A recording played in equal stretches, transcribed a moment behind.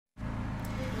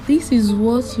This is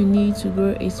what you need to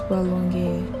grow a super long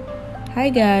hair. Hi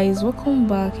guys, welcome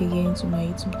back again to my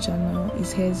YouTube channel.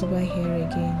 It's Hairzibah here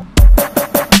again.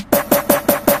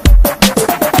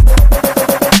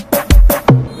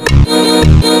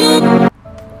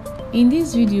 In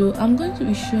this video, I'm going to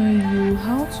be showing you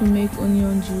how to make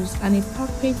onion juice and a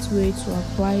perfect way to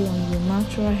apply on your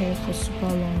natural hair for super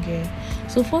long hair.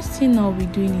 So first thing I'll be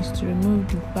doing is to remove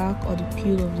the back or the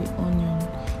peel of the onion.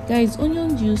 Guys,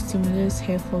 onion juice stimulates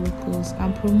hair follicles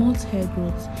and promotes hair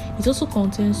growth. It also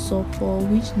contains sulfur,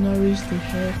 which nourishes the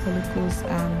hair follicles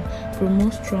and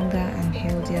promotes stronger and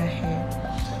healthier hair.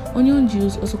 Onion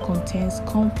juice also contains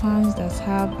compounds that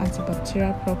have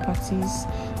antibacterial properties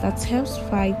that helps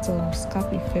fight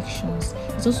scalp infections.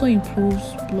 It also improves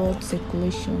blood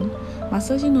circulation.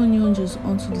 Massaging onion juice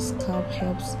onto the scalp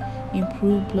helps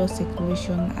improve blood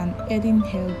circulation and aiding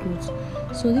hair growth.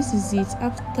 So this is it.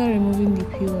 After removing the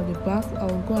peel of the back, I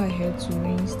will go ahead to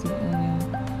rinse the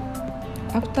onion.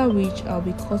 After which I'll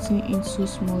be cutting into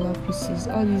smaller pieces.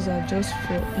 All these are just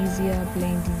for easier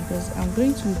blending because I'm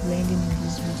going to be blending in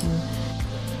this video.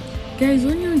 Guys,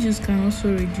 onion juice can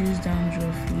also reduce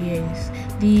dandruff. Yes,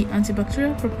 the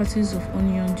antibacterial properties of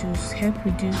onion juice help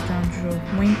reduce dandruff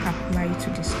when applied to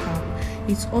the scalp.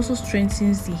 It also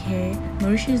strengthens the hair,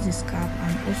 nourishes the scalp,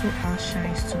 and also adds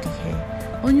shines to the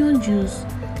hair. Onion juice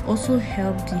also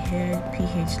help the hair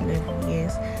pH level.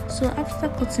 Yes, so after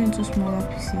cutting into smaller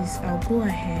pieces, I'll go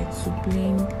ahead to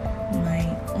blend my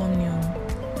onion.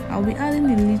 I'll be adding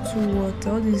a little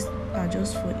water. All these are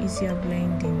just for easier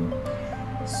blending.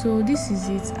 So this is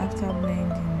it. After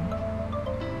blending,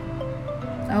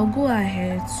 I'll go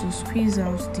ahead to squeeze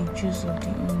out the juice of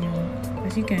the onion,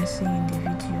 as you can see in the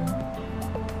video.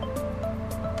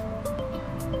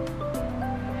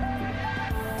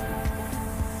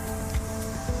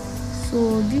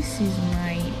 So this is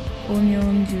my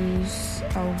onion juice.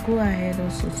 I'll go ahead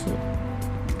also to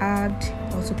add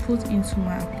or to put into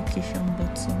my application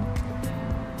bottle.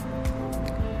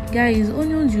 Guys,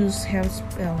 onion juice helps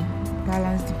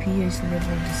balance the pH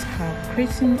level of the scalp,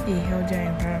 creating a healthier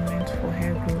environment for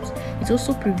hair growth. It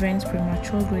also prevents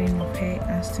premature growing of hair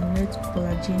and stimulates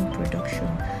collagen production.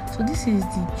 So this is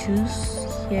the juice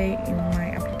here in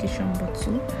my application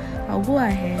bottle. I'll go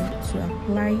ahead to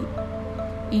apply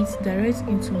it direct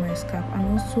into my scalp and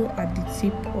also at the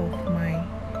tip of my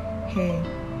hair.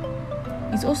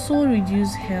 It also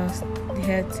reduces hair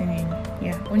thinning.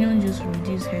 Yeah, onion juice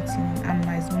reduces hair thinning and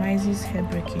minimizes hair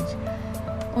breakage.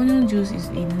 Onion juice is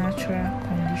a natural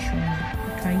conditioner.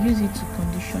 You can use it to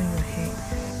condition your hair.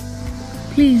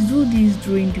 Please do this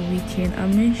during the weekend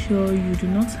and make sure you do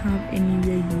not have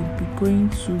anywhere you will be going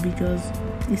to because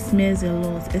it smells a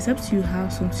lot, except you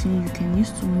have something you can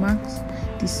use to mask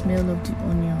the smell of the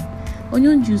onion.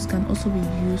 Onion juice can also be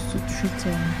used to treat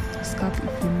scalp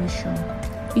inflammation.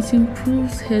 It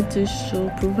improves hair texture,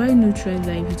 provides nutrients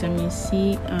like vitamin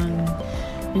C and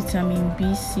vitamin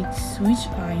B6, which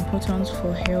are important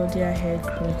for healthier hair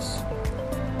growth.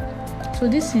 So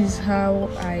this is how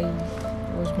I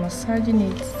was massaging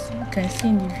it. You can see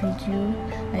in the video,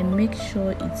 I make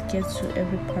sure it gets to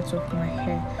every part of my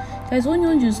hair. Guys,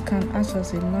 onion juice can act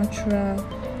as a natural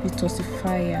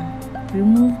detoxifier,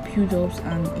 remove buildups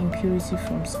and impurity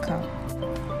from scalp.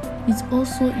 It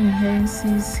also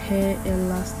enhances hair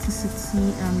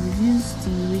elasticity and reduces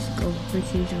the risk of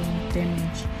breakage or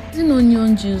damage. Using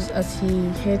onion juice as a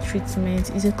hair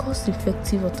treatment is a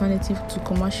cost-effective alternative to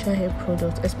commercial hair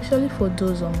products, especially for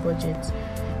those on budget.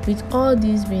 With all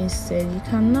this being said, you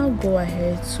can now go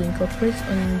ahead to incorporate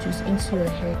onion juice into your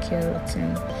hair care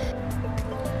routine.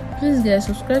 Please guys,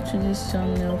 subscribe to this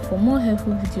channel for more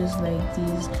helpful videos like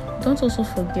this. Don't also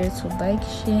forget to like,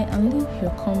 share and leave your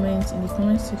comments in the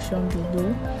comment section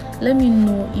below. Let me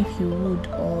know if you would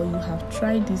or you have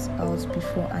tried this out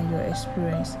before and your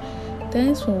experience.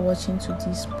 Thanks for watching to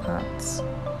this part.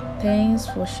 Thanks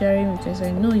for sharing because I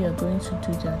know you're going to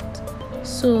do that.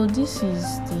 So this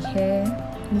is the hair.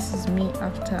 This is me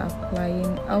after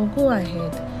applying. I'll go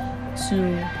ahead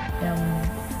to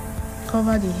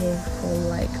cover the hair for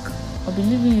I'll be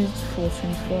leaving it for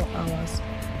 24 hours,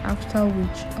 after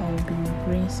which I will be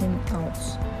rinsing out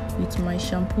with my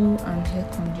shampoo and hair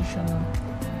conditioner.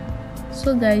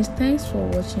 So guys, thanks for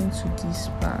watching to this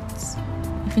part.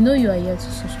 If you know you are yet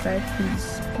to subscribe,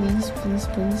 please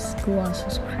go and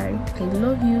subscribe. I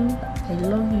love you.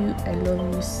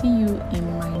 See you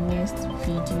in my next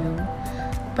video.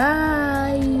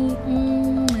 Bye.